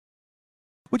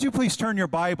Would you please turn your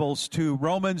Bibles to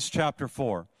Romans chapter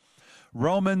 4?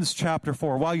 Romans chapter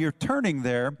 4. While you're turning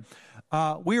there,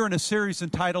 we are in a series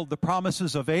entitled The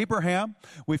Promises of Abraham.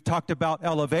 We've talked about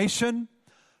elevation,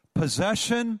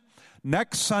 possession.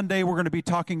 Next Sunday, we're going to be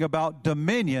talking about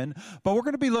dominion, but we're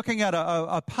going to be looking at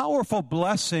a powerful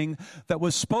blessing that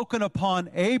was spoken upon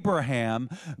Abraham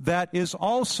that is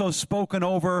also spoken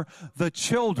over the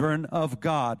children of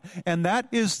God, and that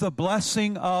is the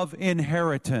blessing of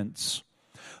inheritance.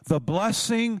 The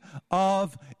blessing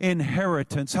of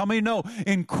inheritance. How many know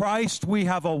in Christ we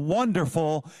have a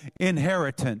wonderful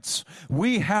inheritance?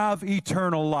 We have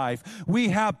eternal life. We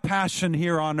have passion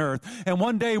here on earth. And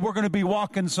one day we're going to be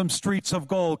walking some streets of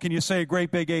gold. Can you say a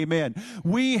great big amen?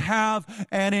 We have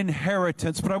an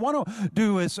inheritance. But I want to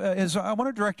do is I want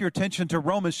to direct your attention to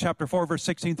Romans chapter 4, verse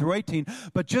 16 through 18.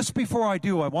 But just before I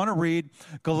do, I want to read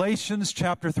Galatians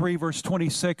chapter 3, verse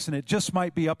 26, and it just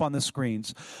might be up on the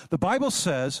screens. The Bible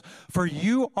says, "For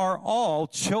you are all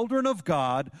children of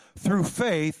God through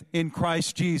faith in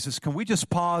Christ Jesus." Can we just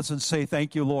pause and say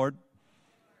thank you, Lord?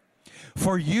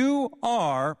 For you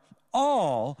are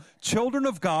all children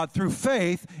of God through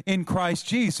faith in Christ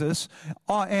Jesus,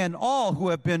 and all who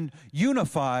have been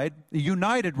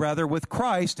united with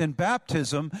Christ in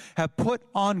baptism have put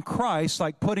on Christ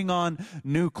like putting on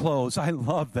new clothes. I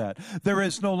love that. There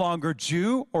is no longer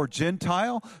Jew or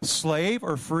Gentile, slave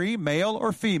or free, male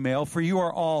or female, for you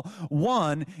are all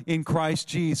one in Christ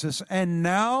Jesus. And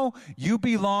now you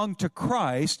belong to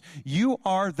Christ. You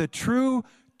are the true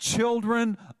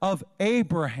children of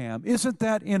Abraham. Isn't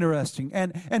that interesting?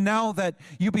 And now that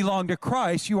you belong to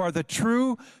Christ, you are the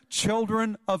true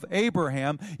children of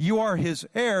Abraham. You are his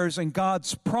heirs, and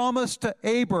God's promise to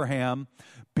Abraham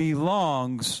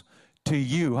belongs to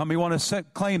you. How many want to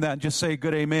claim that and just say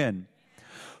good amen?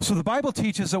 So the Bible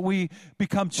teaches that we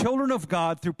become children of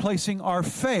God through placing our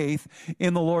faith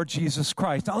in the Lord Jesus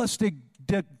Christ. Now let's dig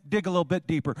a little bit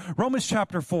deeper. Romans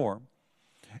chapter 4.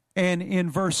 And in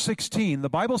verse 16, the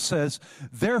Bible says,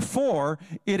 "Therefore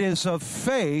it is of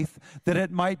faith that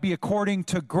it might be according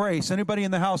to grace." Anybody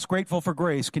in the house grateful for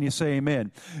grace? Can you say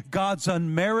amen? God's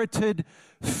unmerited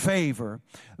favor,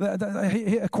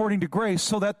 according to grace,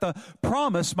 so that the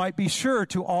promise might be sure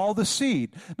to all the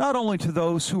seed, not only to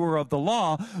those who are of the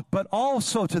law, but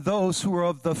also to those who are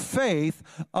of the faith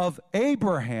of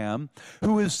Abraham,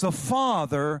 who is the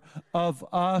father of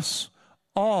us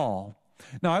all.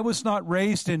 Now, I was not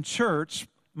raised in church.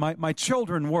 My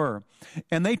children were.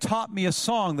 And they taught me a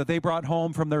song that they brought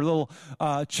home from their little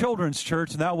children's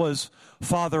church, and that was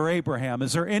Father Abraham.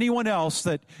 Is there anyone else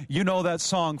that you know that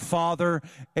song, Father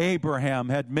Abraham?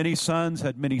 Had many sons,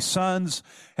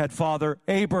 had Father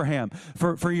Abraham.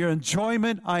 For your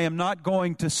enjoyment, I am not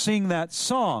going to sing that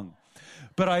song.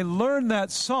 But I learned that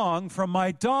song from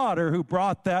my daughter, who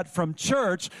brought that from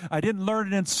church. I didn't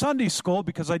learn it in Sunday school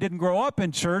because I didn't grow up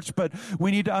in church, but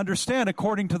we need to understand,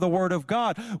 according to the Word of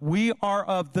God, we are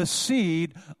of the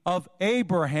seed of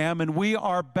Abraham, and we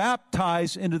are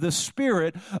baptized into the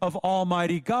Spirit of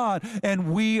Almighty God,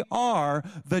 and we are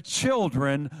the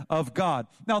children of God.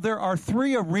 Now, there are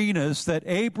three arenas that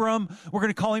Abram, we're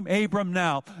going to call him Abram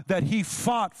now, that he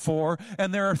fought for,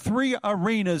 and there are three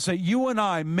arenas that you and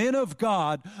I, men of God,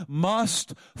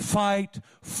 must fight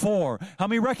for. How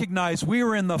many recognize we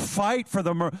are in the fight for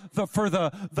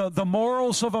the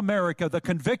morals of America, the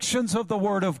convictions of the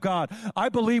Word of God? I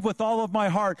believe with all of my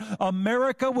heart,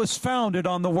 America was founded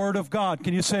on the Word of God.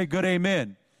 Can you say good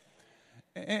amen?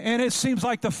 And it seems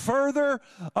like the further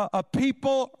a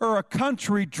people or a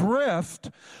country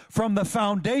drift from the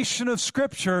foundation of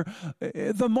Scripture,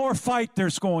 the more fight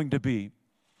there's going to be.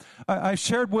 I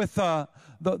shared with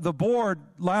the board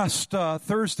last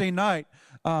Thursday night.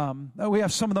 We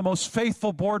have some of the most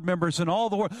faithful board members in all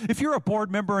the world. If you're a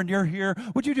board member and you're here,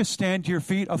 would you just stand to your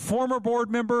feet? A former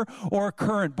board member or a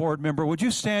current board member, would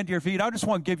you stand to your feet? I just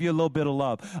want to give you a little bit of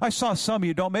love. I saw some of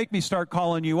you. Don't make me start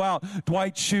calling you out.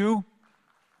 Dwight Shue,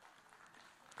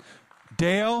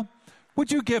 Dale,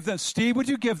 would you give them, Steve, would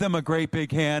you give them a great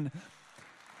big hand?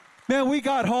 Man, we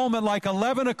got home at like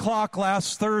 11 o'clock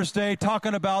last Thursday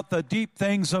talking about the deep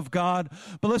things of God.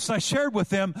 But listen, I shared with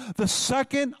them, the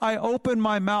second I opened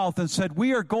my mouth and said,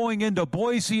 we are going into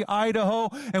Boise, Idaho,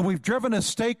 and we've driven a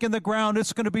stake in the ground.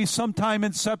 It's going to be sometime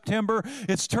in September.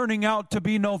 It's turning out to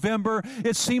be November.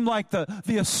 It seemed like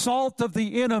the assault of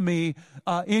the enemy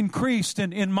increased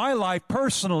in my life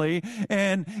personally.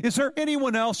 And is there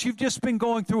anyone else? You've just been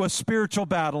going through a spiritual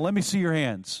battle. Let me see your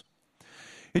hands.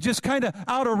 It just kind of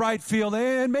out of right field,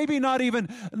 and maybe not even,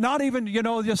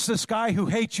 just this guy who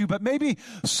hates you, but maybe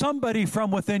somebody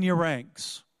from within your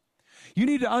ranks. You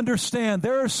need to understand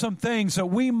there are some things that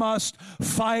we must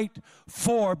fight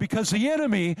for, because the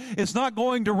enemy is not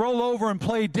going to roll over and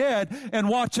play dead and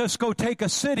watch us go take a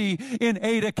city in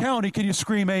Ada County. Can you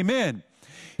scream amen?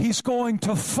 He's going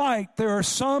to fight. There are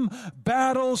some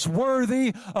battles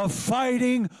worthy of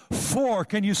fighting for.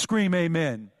 Can you scream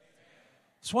amen?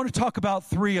 So I want to talk about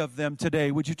 3 of them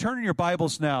today. Would you turn in your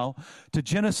Bibles now to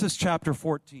Genesis chapter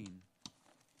 14?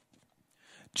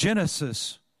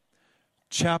 Genesis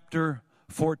chapter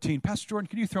 14. Pastor Jordan,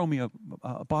 can you throw me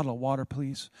a bottle of water,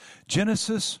 please?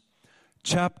 Genesis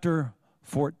chapter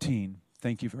 14.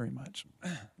 Thank you very much.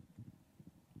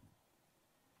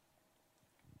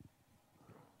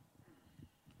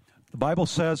 The Bible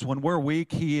says when we're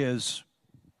weak, He is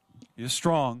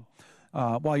strong.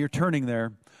 While you're turning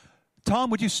there,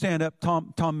 Tom, would you stand up?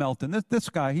 Tom Melton. This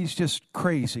guy, he's just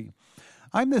crazy.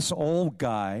 I'm this old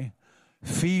guy,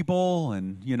 feeble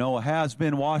and, a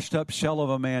has-been, washed-up shell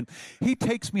of a man. He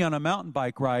takes me on a mountain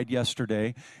bike ride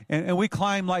yesterday, and we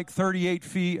climbed like 38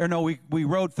 feet, we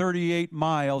rode 38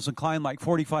 miles and climbed like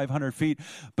 4,500 feet.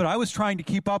 But I was trying to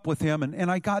keep up with him,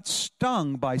 and I got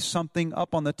stung by something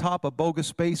up on the top of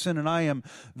Bogus Basin, and I am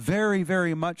very,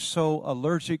 very much so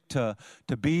allergic to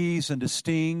bees and to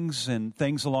stings and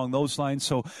things along those lines.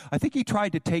 So I think he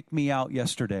tried to take me out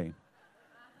yesterday.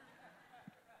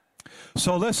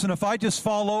 So listen, if I just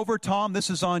fall over, Tom, this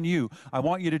is on you. I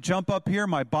want you to jump up here.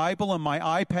 My Bible and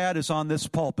my iPad is on this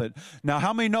pulpit. Now,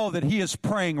 how many know that he is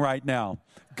praying right now?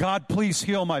 God, please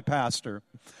heal my pastor.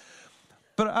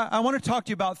 But I want to talk to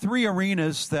you about 3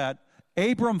 arenas that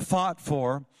Abram fought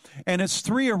for, and it's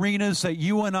 3 arenas that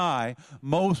you and I,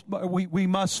 we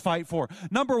must fight for.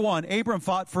 Number 1, Abram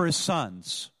fought for his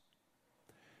sons.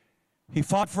 He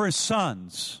fought for his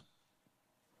sons.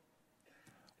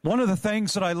 One of the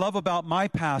things that I love about my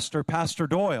pastor, Pastor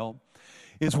Doyle,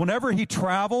 is whenever he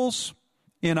travels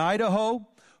in Idaho,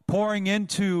 pouring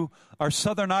into our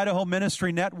Southern Idaho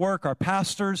Ministry Network, our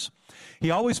pastors, he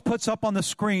always puts up on the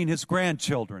screen his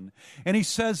grandchildren. And he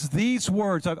says these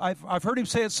words. I've heard him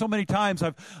say it so many times,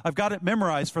 I've got it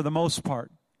memorized for the most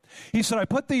part. He said, I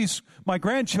put my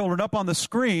grandchildren up on the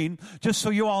screen just so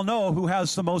you all know who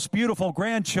has the most beautiful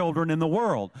grandchildren in the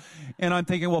world. And I'm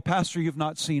thinking, well, Pastor, you've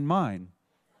not seen mine.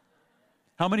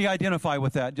 How many identify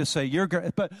with that? Just say, you're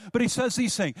great. But he says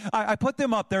these things. I put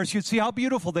them up there so you'd see how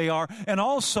beautiful they are, and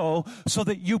also so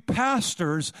that you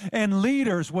pastors and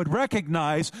leaders would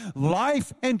recognize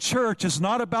life and church is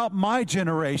not about my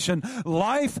generation.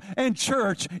 Life and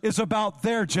church is about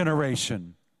their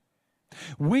generation.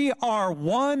 We are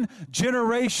one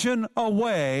generation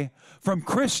away from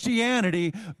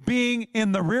Christianity being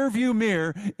in the rearview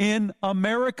mirror in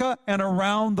America and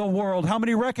around the world. How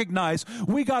many recognize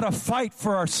we got to fight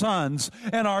for our sons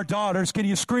and our daughters? Can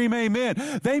you scream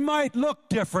amen? They might look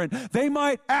different. They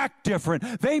might act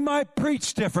different. They might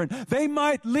preach different. They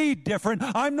might lead different.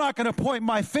 I'm not going to point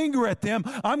my finger at them.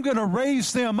 I'm going to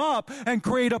raise them up and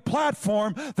create a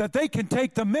platform that they can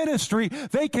take the ministry,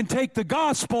 they can take the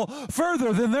gospel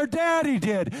further than their daddy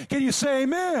did. Can you say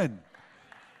amen?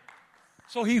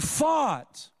 So he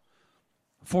fought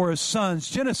for his sons.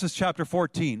 Genesis chapter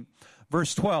 14,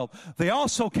 verse 12. They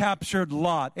also captured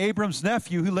Lot, Abram's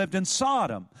nephew, who lived in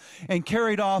Sodom, and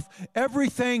carried off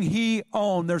everything he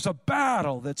owned. There's a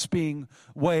battle that's being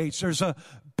waged. There's a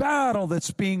battle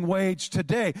that's being waged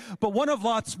today. But one of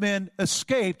Lot's men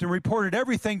escaped and reported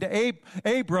everything to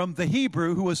Abram, the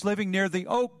Hebrew, who was living near the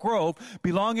oak grove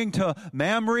belonging to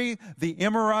Mamre, the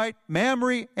Amorite.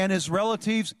 Mamre and his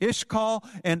relatives, Ishcal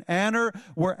and Aner,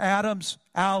 were Abram's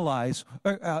allies.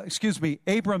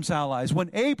 When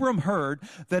Abram heard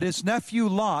that his nephew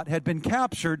Lot had been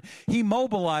captured, he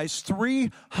mobilized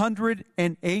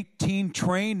 318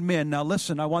 trained men. Now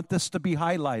listen, I want this to be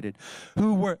highlighted.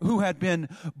 Who had been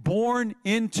born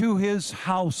into his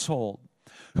household.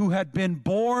 Who had been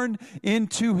born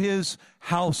into his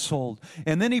household.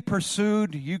 And then he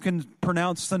pursued, you can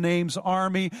pronounce the names,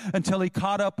 army, until he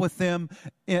caught up with them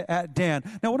at Dan.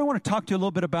 Now, what I want to talk to you a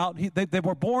little bit about, they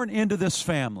were born into this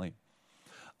family.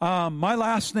 My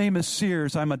last name is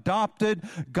Sears. I'm adopted.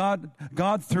 God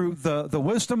through the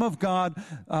wisdom of God,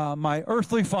 my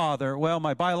earthly father,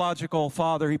 my biological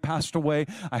father, he passed away.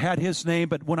 I had his name,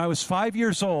 but when I was 5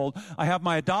 years old, I have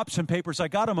my adoption papers. I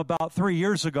got them about 3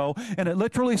 years ago, and it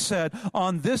literally said,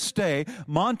 on this day,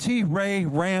 Monty Ray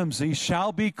Ramsey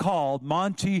shall be called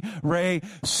Monty Ray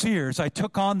Sears. I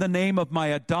took on the name of my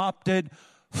adopted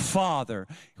father.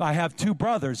 I have 2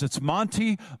 brothers. It's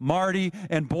Monty, Marty,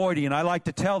 and Boydie. And I like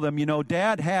to tell them,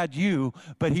 Dad had you,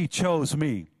 but he chose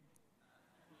me.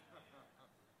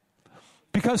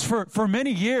 Because for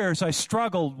many years I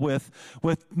struggled with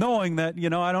knowing that,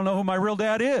 I don't know who my real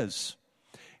dad is.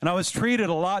 and I was treated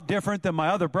a lot different than my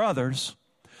other brothers.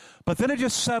 But then it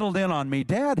just settled in on me.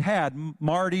 Dad had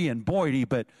Marty and Boydie,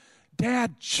 but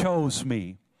Dad chose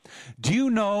me. Do you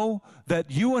know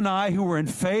that you and I, who were in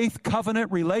faith,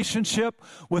 covenant relationship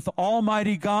with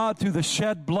Almighty God through the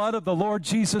shed blood of the Lord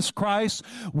Jesus Christ,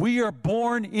 we are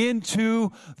born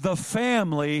into the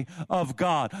family of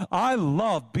God. I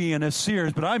love being a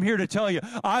Sears, but I'm here to tell you,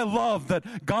 I love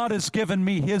that God has given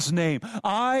me His name.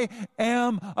 I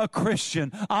am a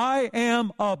Christian. I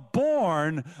am a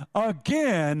born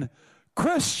again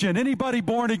Christian. Anybody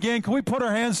born again? Can we put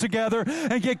our hands together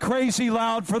and get crazy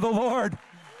loud for the Lord?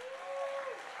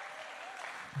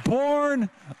 Born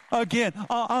again.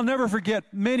 I'll never forget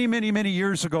many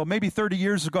years ago, maybe 30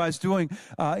 years ago, I was doing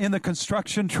in the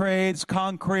construction trades,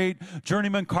 concrete,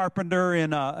 journeyman carpenter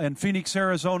in Phoenix,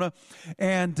 Arizona.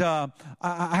 And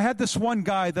I had this one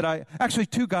guy actually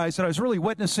two guys that I was really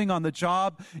witnessing on the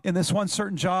job, in this one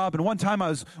certain job. And one time I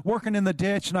was working in the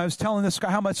ditch and I was telling this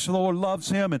guy how much the Lord loves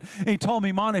him. And he told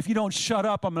me, "Man, if you don't shut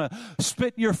up, I'm going to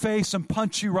spit in your face and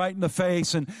punch you right in the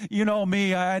face." And you know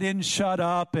me, I didn't shut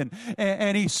up.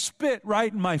 And he spit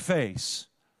right in my face.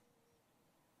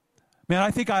 Man,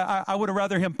 I think I would have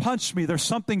rather him punch me. There's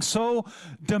something so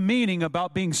demeaning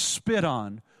about being spit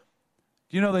on.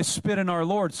 You know, they spit in our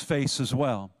Lord's face as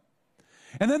well.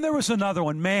 And then there was another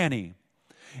one, Manny.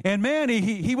 And Manny,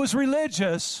 he was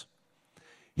religious.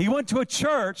 He went to a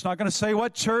church, not going to say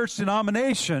what church,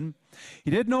 denomination.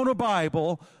 He didn't own a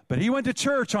Bible, but he went to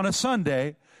church on a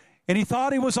Sunday, and he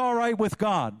thought he was all right with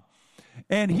God.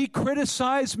 And he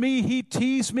criticized me, he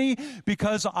teased me,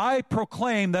 because I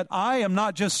proclaim that I am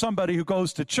not just somebody who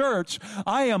goes to church.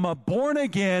 I am a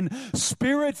born-again,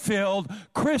 Spirit-filled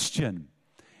Christian.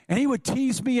 And he would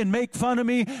tease me and make fun of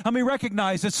me. I mean,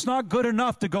 recognize it's not good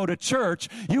enough to go to church.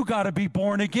 You got to be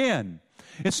born again.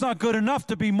 It's not good enough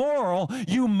to be moral.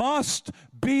 You must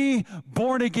be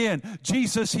born again.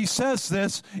 Jesus, he says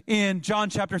this in John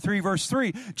chapter 3, verse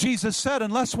 3. Jesus said,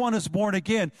 unless one is born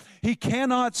again, he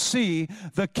cannot see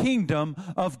the kingdom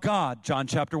of God. John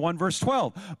chapter 1, verse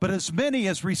 12. But as many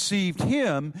as received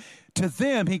him, to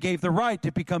them he gave the right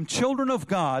to become children of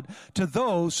God, to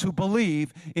those who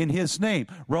believe in his name.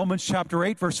 Romans chapter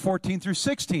 8, verse 14 through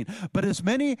 16. But as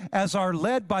many as are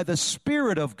led by the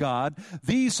Spirit of God,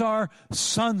 these are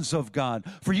sons of God.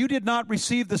 For you did not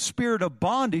receive the spirit of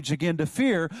bondage again to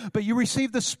fear, but you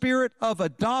received the spirit of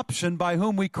adoption, by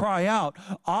whom we cry out,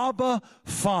 Abba,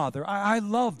 Father. I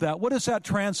love that. What is that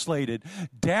translated?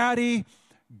 Daddy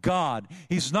God.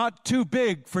 He's not too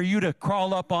big for you to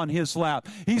crawl up on his lap.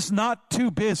 He's not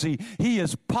too busy. He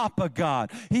is Papa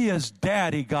God. He is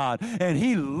Daddy God. And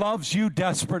he loves you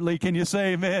desperately. Can you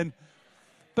say amen?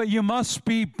 But you must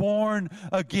be born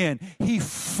again. He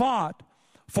fought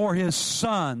for his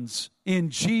sons in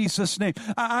Jesus' name.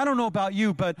 I don't know about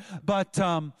you, but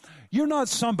you're not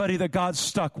somebody that God's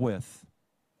stuck with.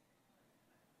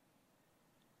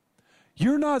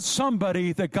 You're not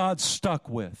somebody that God's stuck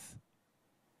with.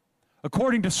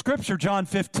 According to Scripture, John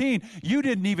 15, you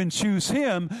didn't even choose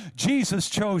him.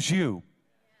 Jesus chose you.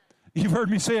 You've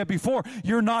heard me say it before.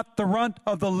 You're not the runt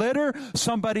of the litter,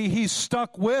 somebody he's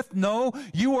stuck with. No,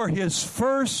 you are his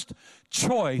first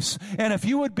choice. And if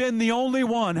you had been the only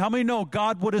one, how many know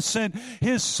God would have sent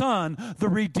his Son, the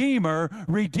Redeemer,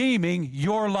 redeeming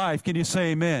your life? Can you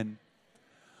say amen?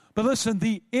 But listen,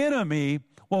 the enemy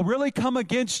will really come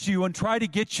against you and try to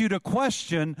get you to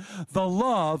question the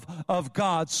love of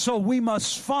God. So we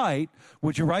must fight,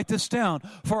 would you write this down,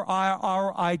 for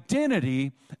our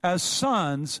identity as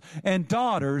sons and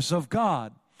daughters of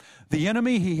God. The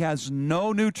enemy, he has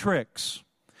no new tricks.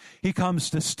 He comes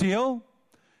to steal,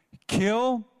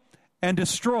 kill, and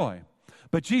destroy.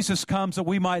 But Jesus comes that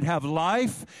we might have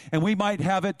life and we might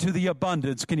have it to the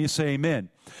abundance. Can you say amen?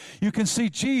 You can see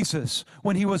Jesus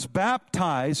when he was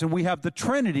baptized, and we have the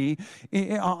Trinity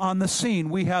on the scene.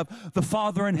 We have the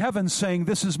Father in heaven saying,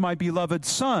 this is my beloved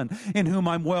Son in whom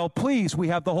I'm well pleased. We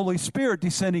have the Holy Spirit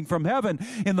descending from heaven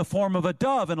in the form of a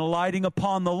dove and alighting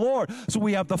upon the Lord. So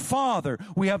we have the Father,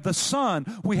 we have the Son,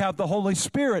 we have the Holy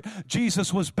Spirit.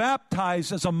 Jesus was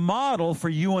baptized as a model for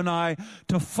you and I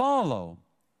to follow.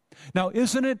 Now,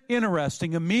 isn't it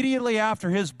interesting? Immediately after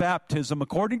his baptism,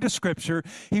 according to Scripture,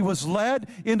 he was led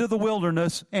into the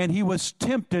wilderness and he was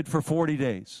tempted for 40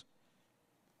 days.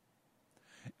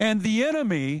 And the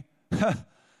enemy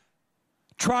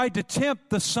tried to tempt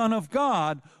the Son of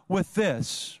God with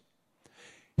this.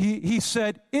 He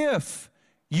said, if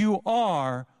you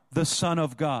are the Son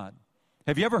of God.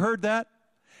 Have you ever heard that?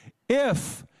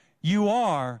 If you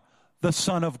are the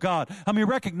Son of God. I mean,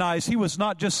 recognize he was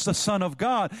not just the Son of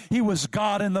God. He was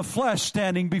God in the flesh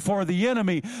standing before the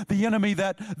enemy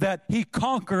that he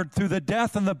conquered through the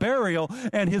death and the burial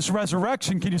and his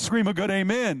resurrection. Can you scream a good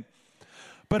amen?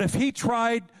 But if he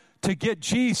tried to get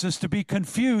Jesus to be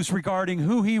confused regarding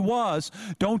who he was,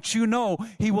 don't you know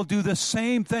he will do the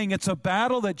same thing? It's a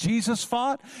battle that Jesus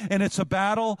fought, and it's a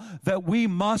battle that we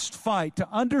must fight. To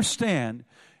understand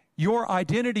your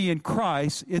identity in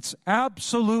Christ, it's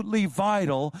absolutely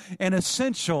vital and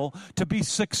essential to be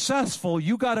successful.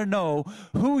 You got to know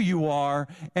who you are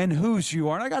and whose you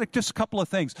are. And I got just a couple of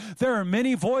things. There are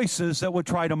many voices that would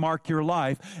try to mark your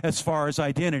life as far as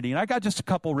identity. And I got just a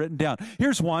couple written down.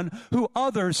 Here's one: who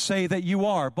others say that you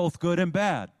are, both good and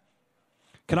bad.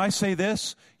 Can I say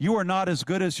this? You are not as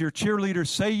good as your cheerleaders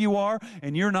say you are,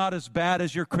 and you're not as bad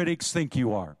as your critics think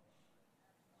you are.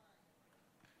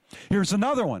 Here's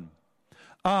another one.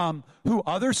 Who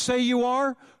others say you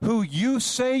are, who you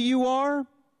say you are,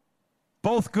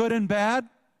 both good and bad.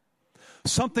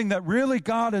 Something that really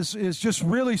God is just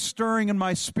really stirring in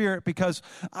my spirit, because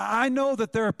I know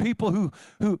that there are people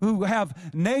who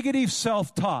have negative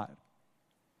self-taught.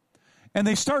 And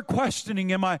they start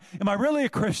questioning, am I really a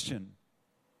Christian?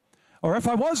 Or if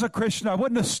I was a Christian, I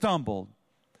wouldn't have stumbled.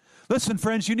 Listen,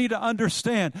 friends, you need to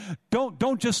understand,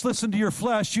 don't just listen to your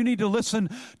flesh. You need to listen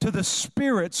to the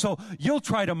Spirit, so you'll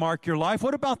try to mark your life.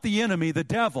 What about the enemy, the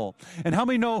devil? And how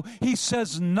many know he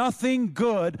says nothing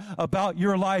good about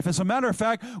your life? As a matter of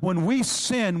fact, when we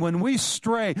sin, when we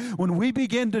stray, when we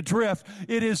begin to drift,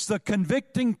 it is the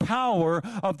convicting power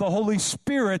of the Holy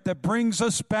Spirit that brings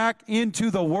us back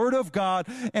into the Word of God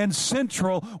and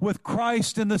central with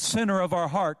Christ in the center of our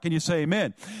heart. Can you say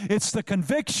amen? It's the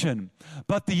conviction,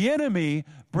 but the enemy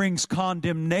brings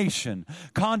condemnation.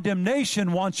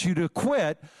 Condemnation wants you to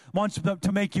quit, wants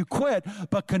to make you quit,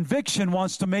 but conviction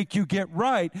wants to make you get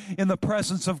right in the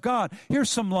presence of God. Here's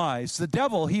some lies. The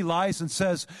devil, he lies and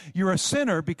says you're a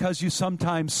sinner because you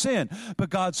sometimes sin.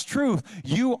 But God's truth,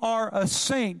 you are a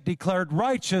saint declared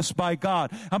righteous by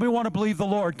God. How many want to believe the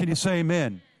Lord? Can you say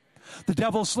amen? The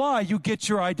devil's lie, you get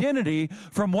your identity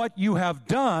from what you have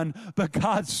done, but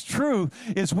God's truth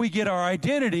is we get our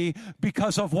identity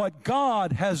because of what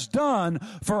God has done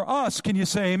for us. Can you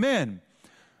say amen?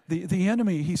 The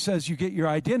enemy, he says you get your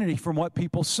identity from what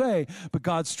people say, but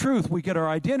God's truth, we get our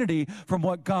identity from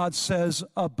what God says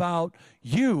about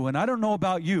you. And I don't know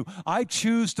about you. I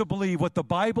choose to believe what the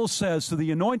Bible says through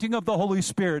the anointing of the Holy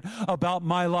Spirit about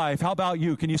my life. How about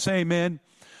you? Can you say amen?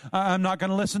 I'm not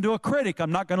going to listen to a critic.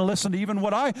 I'm not going to listen to even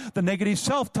the negative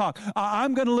self-talk.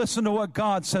 I'm going to listen to what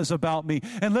God says about me.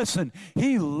 And listen,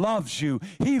 He loves you.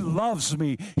 He loves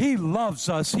me. He loves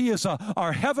us. He is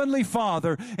our Heavenly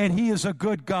Father, and He is a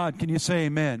good God. Can you say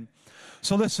amen?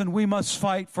 So listen, we must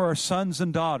fight for our sons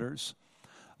and daughters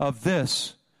of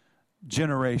this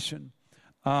generation.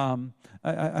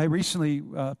 I recently,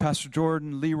 Pastor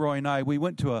Jordan, Leroy, and I, we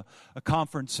went to a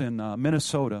conference in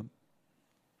Minnesota.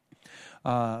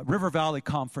 River Valley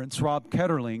Conference. Rob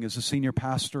Ketterling is a senior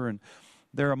pastor, and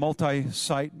they're a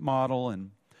multi-site model, and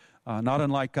not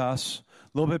unlike us,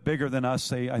 a little bit bigger than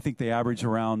us. I think they average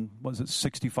around,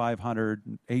 6,500,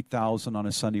 8,000 on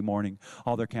a Sunday morning,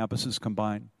 all their campuses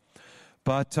combined.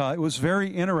 But it was very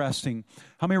interesting.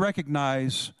 How many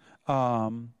recognize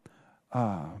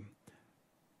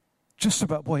just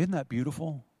about, boy, isn't that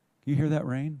beautiful? You hear that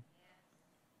rain?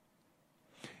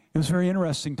 It was very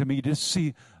interesting to me to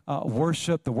see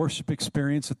worship, the worship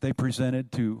experience that they presented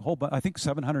to I think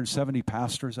 770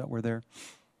 pastors that were there.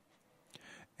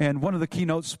 And one of the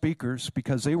keynote speakers,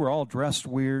 because they were all dressed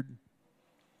weird,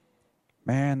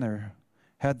 man, they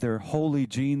had their holy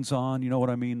jeans on. You know what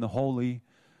I mean? The holy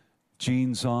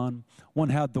jeans on. One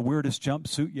had the weirdest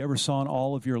jumpsuit you ever saw in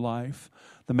all of your life.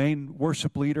 The main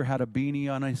worship leader had a beanie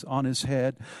on his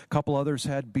head. A couple others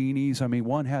had beanies. I mean,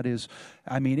 one had it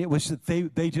was that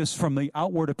they just, from the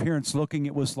outward appearance looking,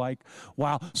 it was like,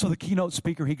 wow. So the keynote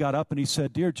speaker, he got up and he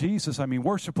said, "Dear Jesus,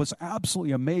 worship was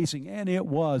absolutely amazing." And it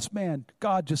was, man,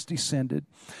 God just descended.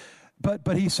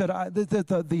 But he said,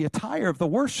 the attire of the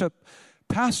worship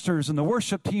pastors and the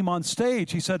worship team on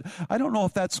stage, he said, I don't know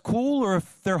if that's cool or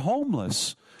if they're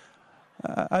homeless.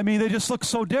 They just look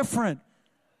so different.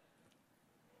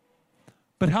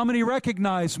 But how many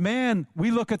recognize, man,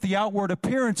 we look at the outward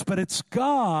appearance, but it's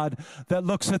God that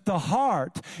looks at the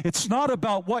heart. It's not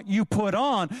about what you put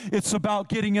on. It's about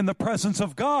getting in the presence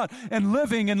of God and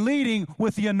living and leading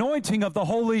with the anointing of the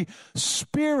Holy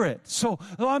Spirit. So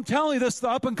I'm telling you this,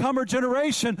 the up-and-comer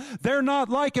generation, they're not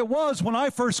like it was when I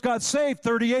first got saved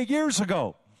 38 years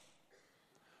ago.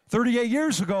 38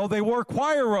 years ago, they wore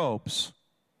choir robes,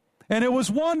 and it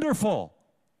was wonderful.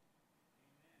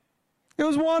 It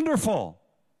was wonderful.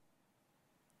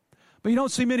 But you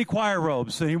don't see many choir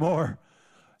robes anymore.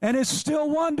 And it's still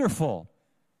wonderful.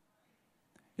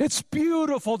 It's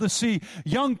beautiful to see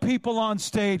young people on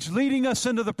stage leading us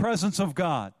into the presence of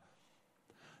God.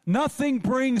 Nothing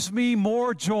brings me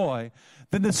more joy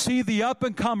than to see the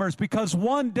up-and-comers, because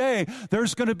one day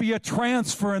there's going to be a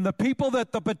transfer, and the people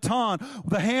that the baton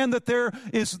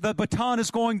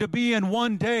is going to be in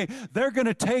one day, they're going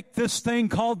to take this thing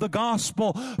called the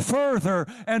gospel further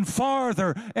and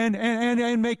farther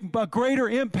and make a greater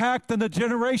impact than the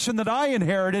generation that I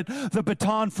inherited the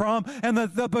baton from and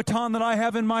the baton that I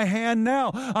have in my hand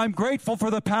now. I'm grateful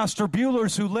for the Pastor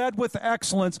Buellers who led with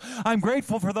excellence. I'm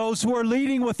grateful for those who are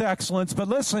leading with excellence. But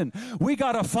listen, we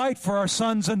got to fight for our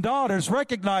sons and daughters,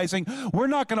 recognizing we're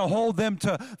not going to hold them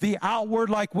to the outward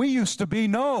like we used to be.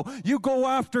 No, you go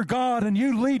after God and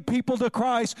you lead people to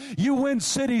Christ. You win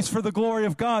cities for the glory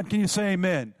of God. Can you say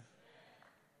amen?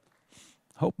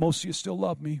 Hope most of you still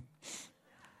love me.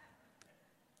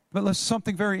 But there's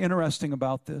something very interesting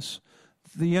about this.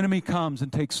 The enemy comes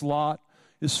and takes Lot,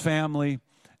 his family,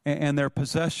 and their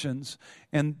possessions,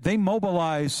 and they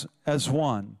mobilize as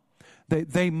one.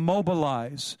 They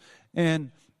mobilize.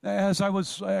 And as I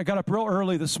got up real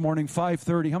early this morning,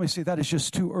 5:30. How many say that is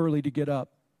just too early to get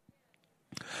up?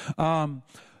 But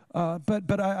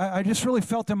I just really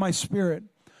felt in my spirit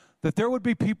that there would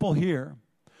be people here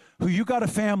who you got a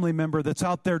family member that's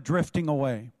out there drifting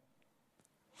away.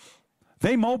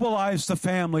 They mobilized the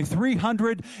family,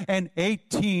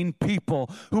 318 people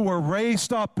who were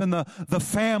raised up in the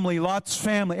family, Lot's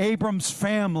family, Abram's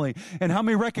family. And how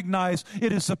many recognize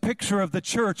it is a picture of the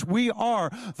church? We are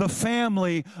the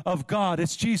family of God.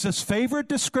 It's Jesus' favorite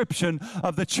description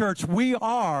of the church. We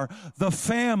are the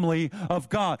family of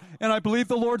God. And I believe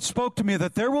the Lord spoke to me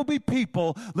that there will be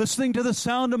people listening to the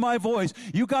sound of my voice.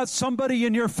 You got somebody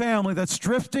in your family that's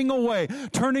drifting away,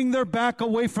 turning their back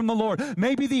away from the Lord.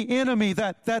 Maybe the enemy,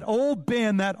 that old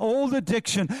bin, that old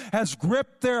addiction has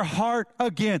gripped their heart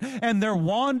again, and they're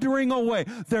wandering away.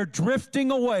 They're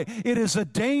drifting away. It is a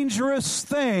dangerous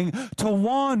thing to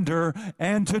wander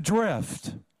and to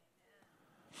drift.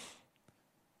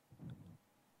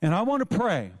 And I want to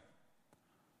pray,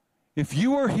 if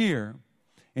you are here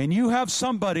and you have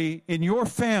somebody in your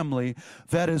family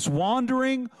that is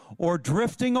wandering or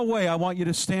drifting away, I want you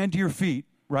to stand to your feet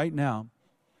right now.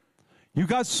 You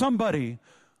got somebody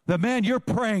that, man, you're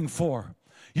praying for.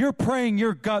 You're praying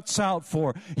your guts out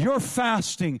for. You're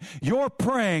fasting. You're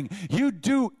praying. You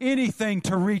do anything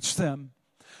to reach them.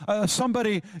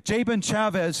 Somebody, Jabin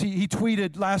Chavez, he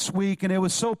tweeted last week, and it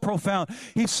was so profound.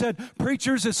 He said,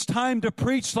 preachers, it's time to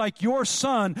preach like your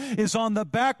son is on the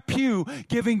back pew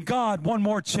giving God one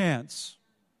more chance.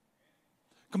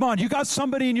 Come on, you got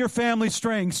somebody in your family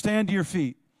straying. Stand to your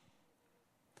feet.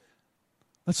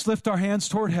 Let's lift our hands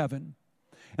toward heaven.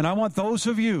 And I want those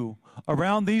of you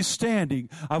around these standing,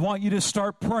 I want you to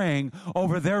start praying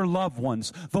over their loved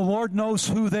ones. The Lord knows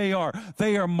who they are.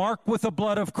 They are marked with the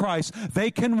blood of Christ. They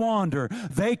can wander,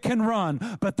 they can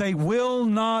run, but they will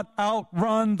not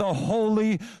outrun the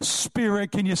Holy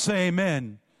Spirit. Can you say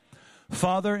amen?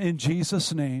 Father, in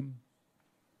Jesus' name,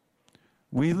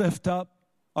 we lift up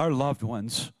our loved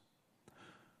ones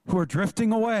who are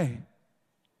drifting away,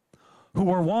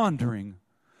 who are wandering,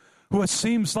 who it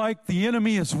seems like the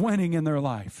enemy is winning in their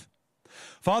life.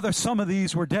 Father, some of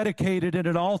these were dedicated at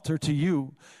an altar to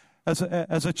you as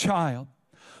a child.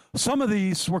 Some of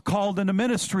these were called into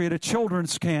ministry at a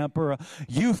children's camp or a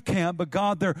youth camp, but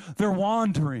God, they're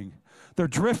wandering. They're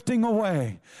drifting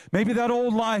away. Maybe that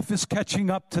old life is catching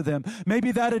up to them.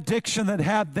 Maybe that addiction that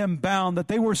had them bound, that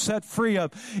they were set free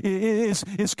of,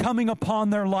 is coming upon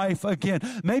their life again.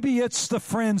 Maybe it's the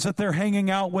friends that they're hanging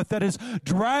out with that is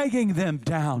dragging them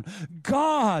down.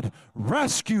 God,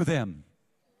 rescue them.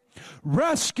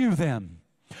 Rescue them.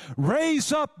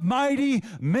 Raise up mighty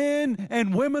men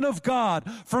and women of God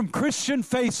from Christian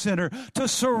Faith Center to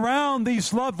surround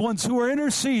these loved ones who are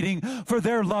interceding for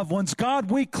their loved ones. God,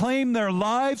 we claim their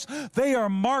lives. They are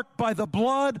marked by the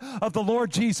blood of the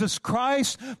Lord Jesus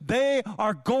Christ. They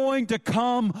are going to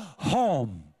come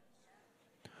home.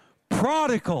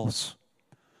 Prodigals,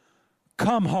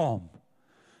 come home.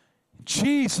 In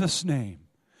Jesus' name.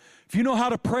 If you know how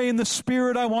to pray in the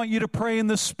Spirit, I want you to pray in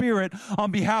the Spirit on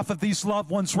behalf of these loved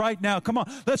ones right now. Come on,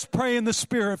 let's pray in the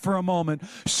Spirit for a moment.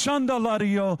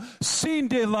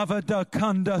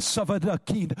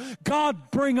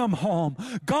 God, bring them home.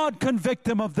 God, convict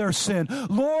them of their sin.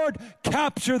 Lord,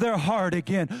 capture their heart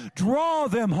again. Draw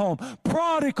them home.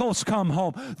 Prodigals come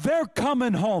home. They're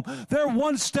coming home. They're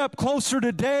one step closer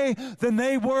today than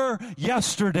they were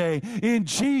yesterday. In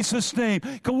Jesus' name,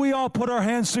 can we all put our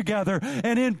hands together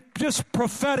and in just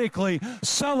prophetically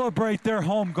celebrate their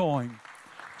homegoing.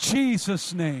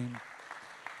 Jesus' name.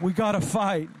 We got to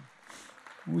fight.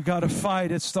 We got to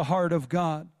fight. It's the heart of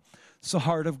God. It's the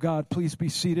heart of God. Please be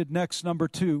seated. Next, number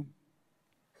two.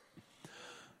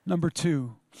 Number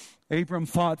two, Abram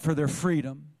fought for their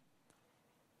freedom.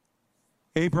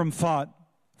 Abram fought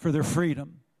for their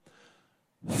freedom.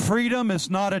 Freedom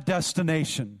is not a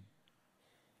destination.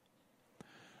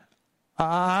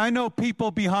 I know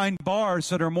people behind bars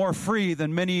that are more free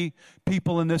than many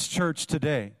people in this church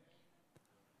today.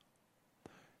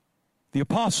 The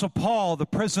Apostle Paul, the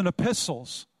prison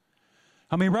epistles.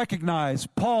 I mean, recognize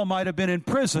Paul might have been in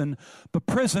prison, but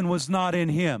prison was not in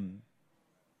him.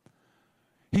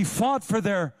 He fought for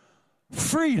their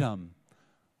freedom.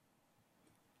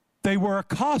 They were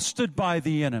accosted by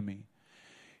the enemy.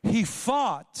 He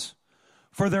fought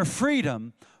for their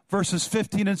freedom. Verses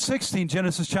 15 and 16,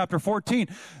 Genesis chapter 14.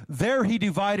 There he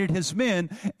divided his men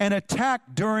and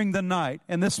attacked during the night,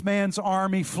 and this man's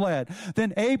army fled.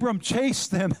 Then Abram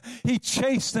chased them. He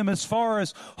chased them as far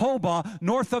as Hobah,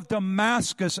 north of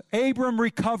Damascus. Abram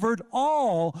recovered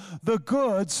all the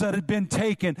goods that had been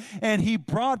taken, and he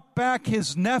brought back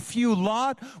his nephew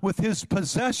Lot with his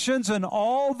possessions and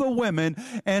all the women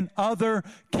and other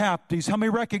captives. How many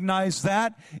recognize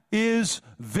that is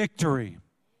victory?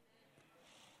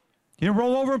 You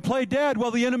roll over and play dead. Well,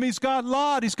 the enemy's got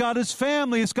Lot. He's got his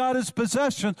family. He's got his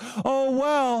possessions. Oh,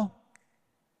 well.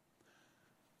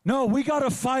 No, we got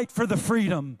to fight for the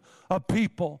freedom of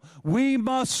people. We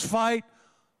must fight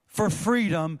for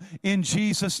freedom in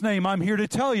Jesus' name. I'm here to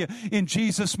tell you, in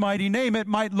Jesus' mighty name, it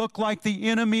might look like the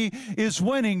enemy is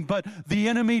winning, but the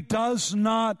enemy does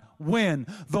not win.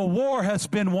 The war has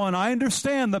been won. I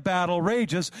understand the battle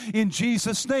rages in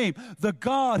Jesus' name. The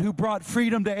God who brought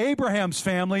freedom to Abraham's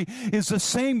family is the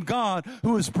same God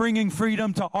who is bringing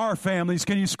freedom to our families.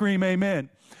 Can you scream amen?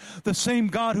 The same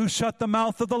God who shut the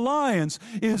mouth of the lions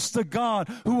is the God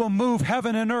who will move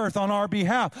heaven and earth on our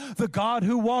behalf. The God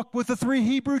who walked with the 3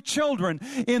 Hebrew children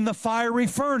in the fiery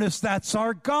furnace, that's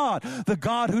our God. The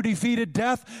God who defeated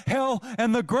death, hell,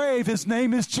 and the grave, his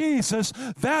name is Jesus.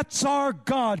 That's our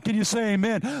God. Can you say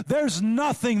amen? There's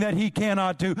nothing that he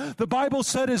cannot do. The Bible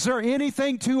said, is there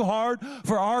anything too hard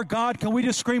for our God? Can we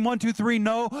just scream 1, 2, 3,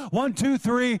 no? 1, 2,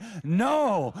 3,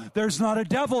 no. There's not a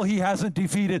devil he hasn't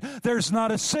defeated. There's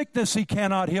not a sickness he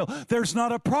cannot heal. There's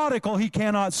not a prodigal he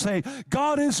cannot save.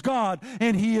 God is God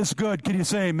and he is good. Can you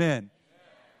say amen?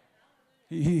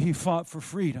 He fought for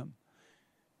freedom.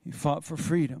 He fought for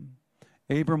freedom.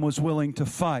 Abram was willing to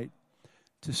fight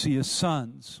to see his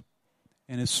sons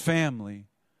and his family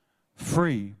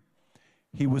free.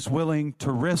 He was willing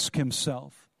to risk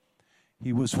himself.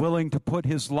 He was willing to put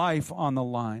his life on the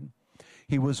line.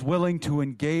 He was willing to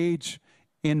engage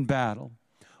in battle.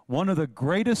 One of the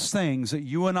greatest things that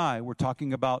you and I, we're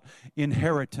talking about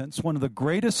inheritance, one of the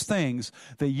greatest things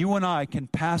that you and I can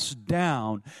pass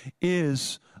down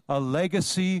is a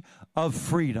legacy of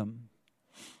freedom.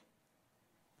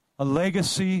 A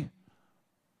legacy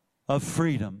of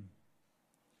freedom.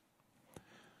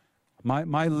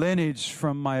 My lineage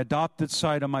from my adopted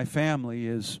side of my family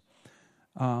is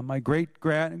my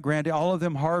great-granddad, all of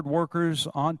them hard workers,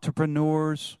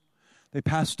 entrepreneurs. They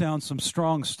passed down some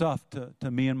strong stuff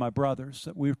to me and my brothers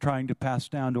that we're trying to pass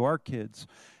down to our kids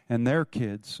and their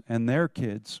kids and their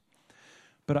kids.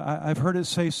 But I've heard it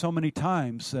say so many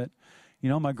times that, you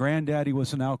know, my granddaddy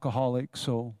was an alcoholic,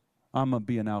 so I'm going to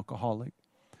be an alcoholic.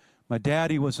 My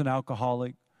daddy was an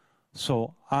alcoholic,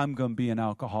 so I'm going to be an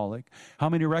alcoholic. How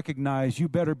many recognize you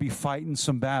better be fighting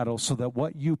some battles so that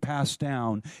what you pass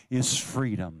down is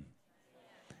freedom?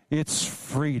 It's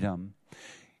freedom.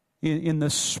 In the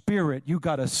spirit, you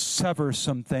got to sever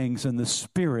some things in the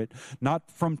spirit, not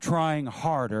from trying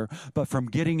harder, but from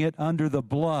getting it under the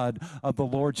blood of the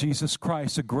Lord Jesus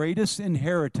Christ. The greatest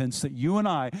inheritance that you and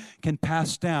I can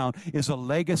pass down is a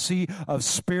legacy of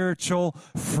spiritual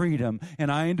freedom.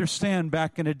 And I understand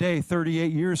back in the day,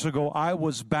 38 years ago, I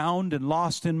was bound and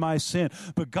lost in my sin,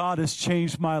 but God has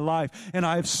changed my life, and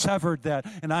I've severed that,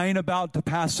 and I ain't about to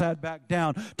pass that back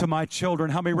down to my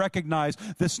children. How many recognize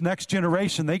this next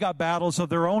generation, they got battles of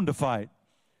their own to fight?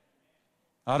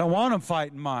 I don't want them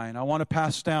fighting mine. I want to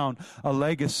pass down a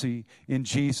legacy in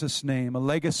Jesus' name, a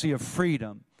legacy of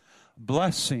freedom,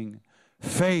 blessing,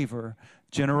 favor,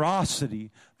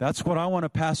 generosity. That's what I want to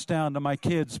pass down to my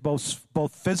kids,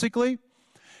 both physically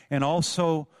and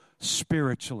also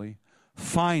spiritually.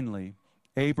 Finally,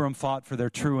 Abram fought for their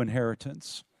true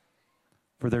inheritance.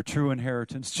 For their true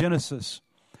inheritance. Genesis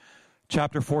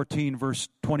chapter 14, verse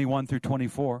 21 through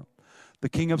 24. The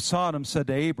king of Sodom said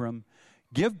to Abram,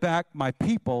 Give back my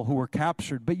people who were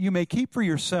captured, but you may keep for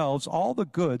yourselves all the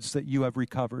goods that you have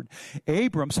recovered.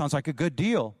 Abram sounds like a good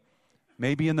deal.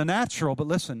 Maybe in the natural, but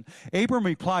listen. Abram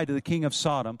replied to the king of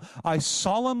Sodom, I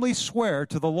solemnly swear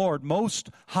to the Lord, Most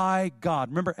High God.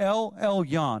 Remember El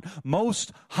Elyon,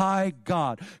 Most High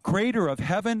God, creator of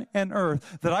heaven and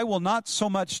earth, that I will not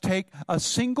so much take a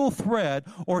single thread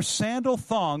or sandal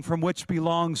thong from which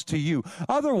belongs to you.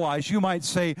 Otherwise, you might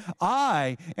say,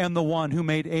 I am the one who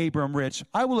made Abram rich.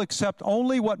 I will accept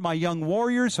only what my young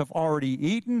warriors have already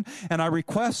eaten, and I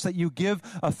request that you give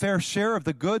a fair share of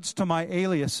the goods to my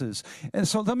aliases. And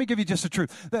so let me give you just the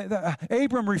truth.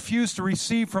 Abram refused to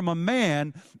receive from a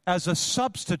man as a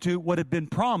substitute what had been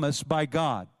promised by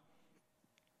God.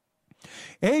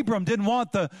 Abram didn't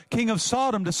want the king of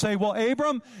Sodom to say, well,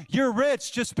 Abram, you're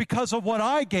rich just because of what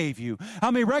I gave you.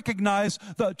 How many recognize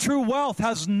that true wealth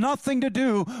has nothing to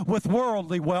do with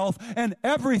worldly wealth and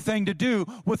everything to do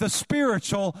with a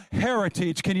spiritual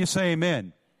heritage? Can you say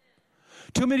amen?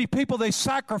 Too many people, they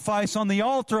sacrifice on the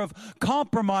altar of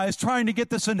compromise trying to get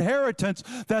this inheritance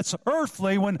that's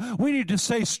earthly when we need to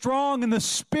stay strong in the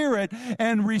Spirit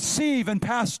and receive and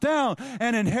pass down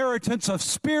an inheritance of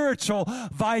spiritual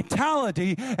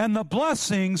vitality and the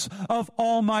blessings of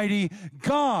Almighty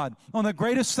God. One of the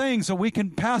greatest things that we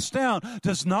can pass down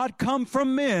does not come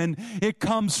from men, it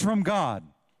comes from God.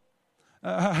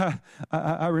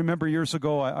 I remember years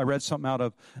ago I read something out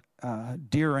of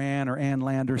Dear Ann or Ann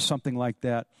Landers, something like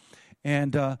that.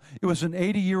 And it was an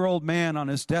 80-year-old man on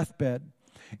his deathbed.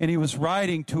 And he was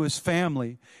writing to his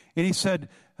family. And he said,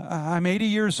 I'm 80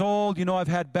 years old. You know, I've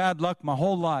had bad luck my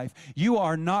whole life. You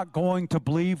are not going to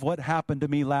believe what happened to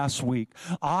me last week.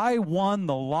 I won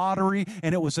the lottery,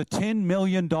 and it was a $10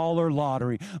 million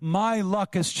lottery. My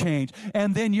luck has changed.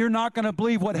 And then you're not going to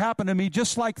believe what happened to me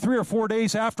just like 3 or 4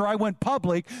 days after I went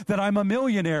public that I'm a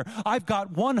millionaire. I've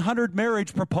got 100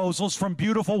 marriage proposals from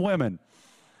beautiful women.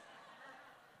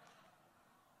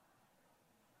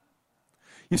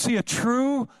 You see, a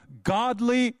true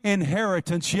godly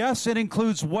inheritance, yes, it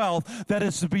includes wealth that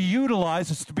is to be utilized,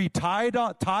 it's to be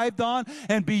tithed on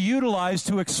and be utilized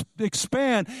to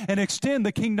expand and extend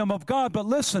the kingdom of God. But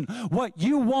listen, what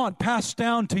you want passed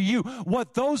down to you,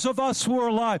 what those of us who are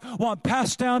alive want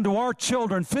passed down to our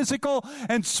children, physical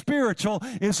and spiritual,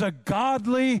 is a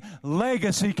godly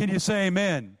legacy. Can you say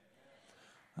amen?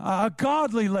 A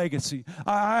godly legacy.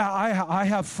 I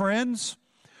have friends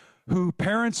whose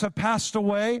parents have passed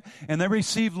away, and they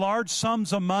receive large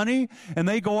sums of money, and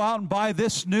they go out and buy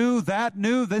this new, that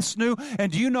new, this new.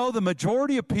 And do you know the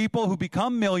majority of people who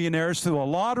become millionaires through a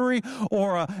lottery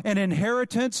or an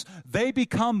inheritance, they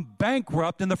become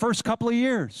bankrupt in the first couple of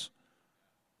years?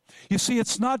 You see,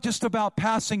 it's not just about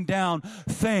passing down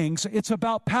things, it's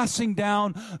about passing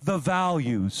down the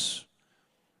values.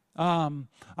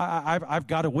 I've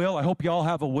got a will. I hope you all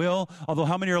have a will. Although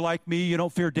how many are like me? You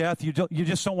don't fear death. You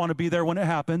just don't want to be there when it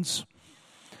happens.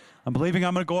 I'm believing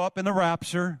I'm going to go up in the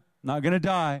rapture. Not going to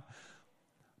die.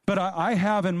 But I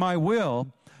have in my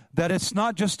will that it's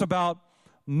not just about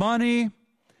money.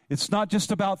 It's not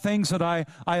just about things that I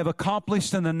have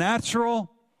accomplished in the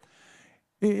natural.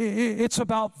 It's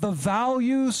about the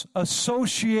values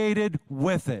associated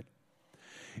with it.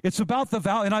 It's about the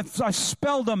value, and I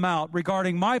spelled them out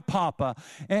regarding my papa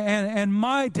and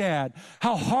my dad,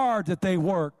 how hard that they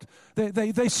worked.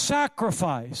 They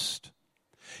sacrificed.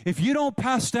 If you don't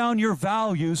pass down your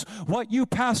values, what you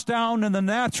pass down in the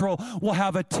natural will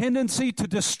have a tendency to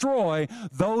destroy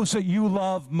those that you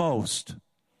love most.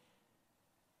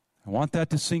 I want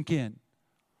that to sink in.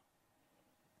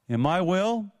 In my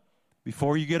will,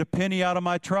 before you get a penny out of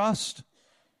my trust,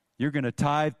 you're going to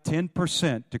tithe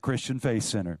 10% to Christian Faith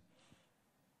Center.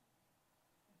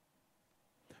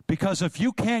 Because if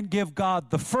you can't give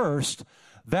God the first,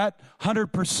 that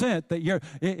 100% that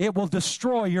it will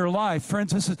destroy your life.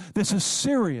 Friends, this is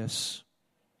serious.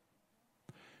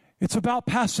 It's about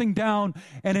passing down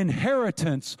an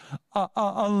inheritance,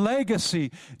 a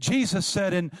legacy. Jesus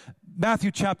said in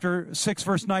Matthew chapter 6,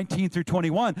 verse 19 through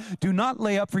 21, do not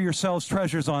lay up for yourselves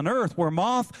treasures on earth where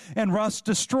moth and rust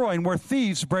destroy and where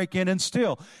thieves break in and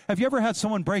steal. Have you ever had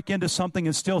someone break into something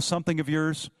and steal something of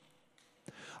yours?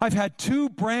 I've had 2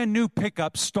 brand new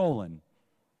pickups stolen.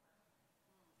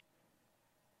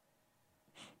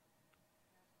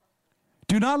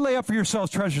 Do not lay up for yourselves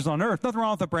treasures on earth. Nothing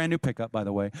wrong with a brand new pickup, by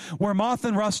the way, where moth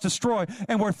and rust destroy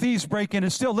and where thieves break in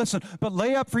and steal. Listen, but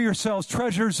lay up for yourselves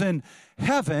treasures in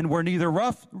heaven, where neither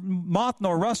moth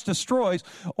nor rust destroys,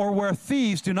 or where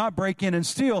thieves do not break in and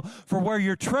steal. For where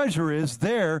your treasure is,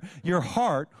 there your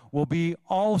heart will be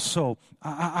also.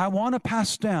 I want to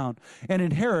pass down an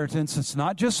inheritance. It's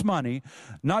not just money,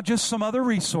 not just some other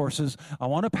resources. I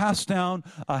want to pass down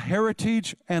a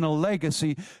heritage and a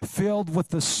legacy filled with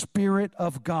the Spirit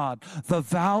of God, the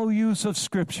values of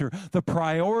Scripture, the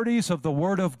priorities of the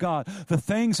Word of God, the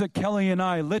things that Kelly and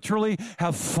I literally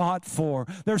have fought for.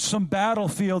 There's some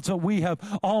battlefields that we have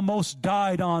almost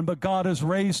died on, but God has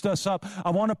raised us up. I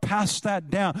want to pass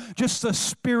that down. Just the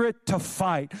spirit to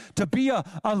fight, to be a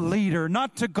leader,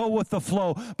 not to go with the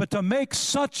flow, but to make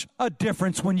such a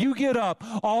difference. When you get up,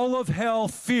 all of hell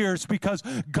fears because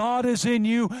God is in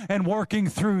you and working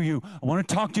through you. I want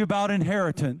to talk to you about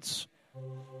inheritance.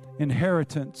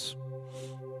 Inheritance.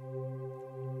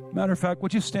 Matter of fact,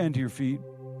 would you stand to your feet?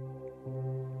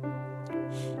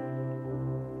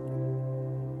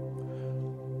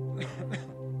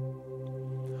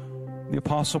 The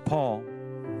Apostle Paul,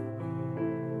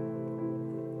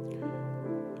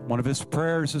 one of his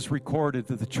prayers is recorded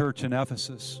to the church in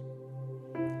Ephesus.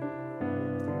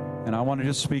 And I want to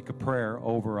just speak a prayer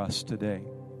over us today.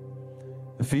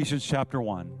 Ephesians chapter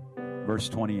 1, verse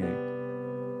 28.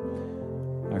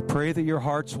 I pray that your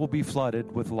hearts will be flooded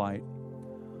with light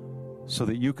so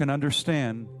that you can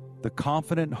understand the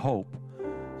confident hope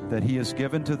that he has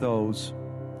given to those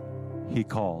he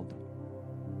called.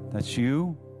 That's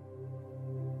you,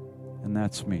 and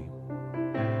that's me.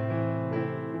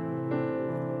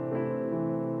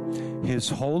 His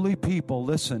holy people,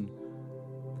 listen,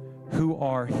 who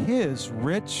are his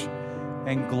rich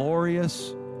and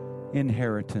glorious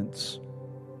inheritance.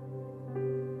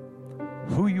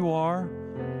 Who you are,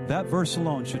 that verse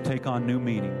alone should take on new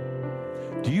meaning.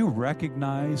 Do you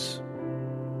recognize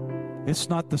it's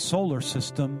not the solar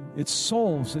system, it's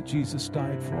souls that Jesus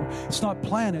died for. It's not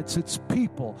planets, it's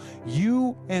people.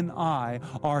 You and I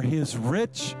are his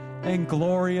rich and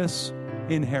glorious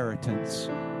inheritance.